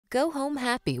Go home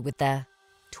happy with the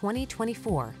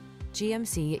 2024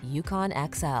 GMC Yukon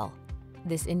XL.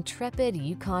 This intrepid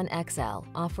Yukon XL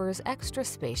offers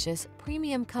extra-spacious,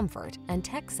 premium comfort and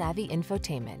tech-savvy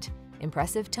infotainment,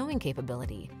 impressive towing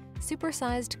capability,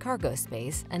 supersized cargo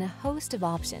space, and a host of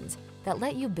options that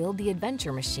let you build the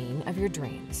adventure machine of your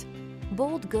dreams.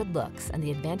 Bold good looks and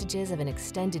the advantages of an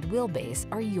extended wheelbase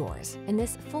are yours in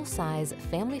this full-size,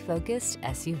 family-focused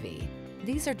SUV.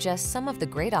 These are just some of the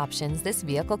great options this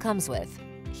vehicle comes with: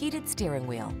 heated steering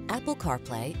wheel, Apple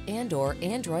CarPlay and/or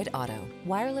Android Auto,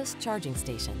 wireless charging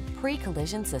station,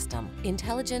 pre-collision system,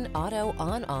 intelligent auto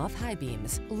on-off high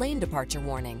beams, lane departure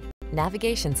warning,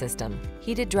 navigation system,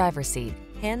 heated driver's seat,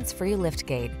 hands-free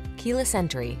liftgate, keyless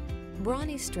entry.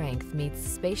 Brawny strength meets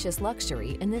spacious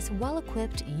luxury in this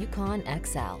well-equipped Yukon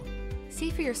XL. See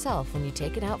for yourself when you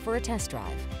take it out for a test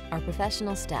drive. Our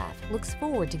professional staff looks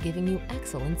forward to giving you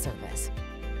excellent service.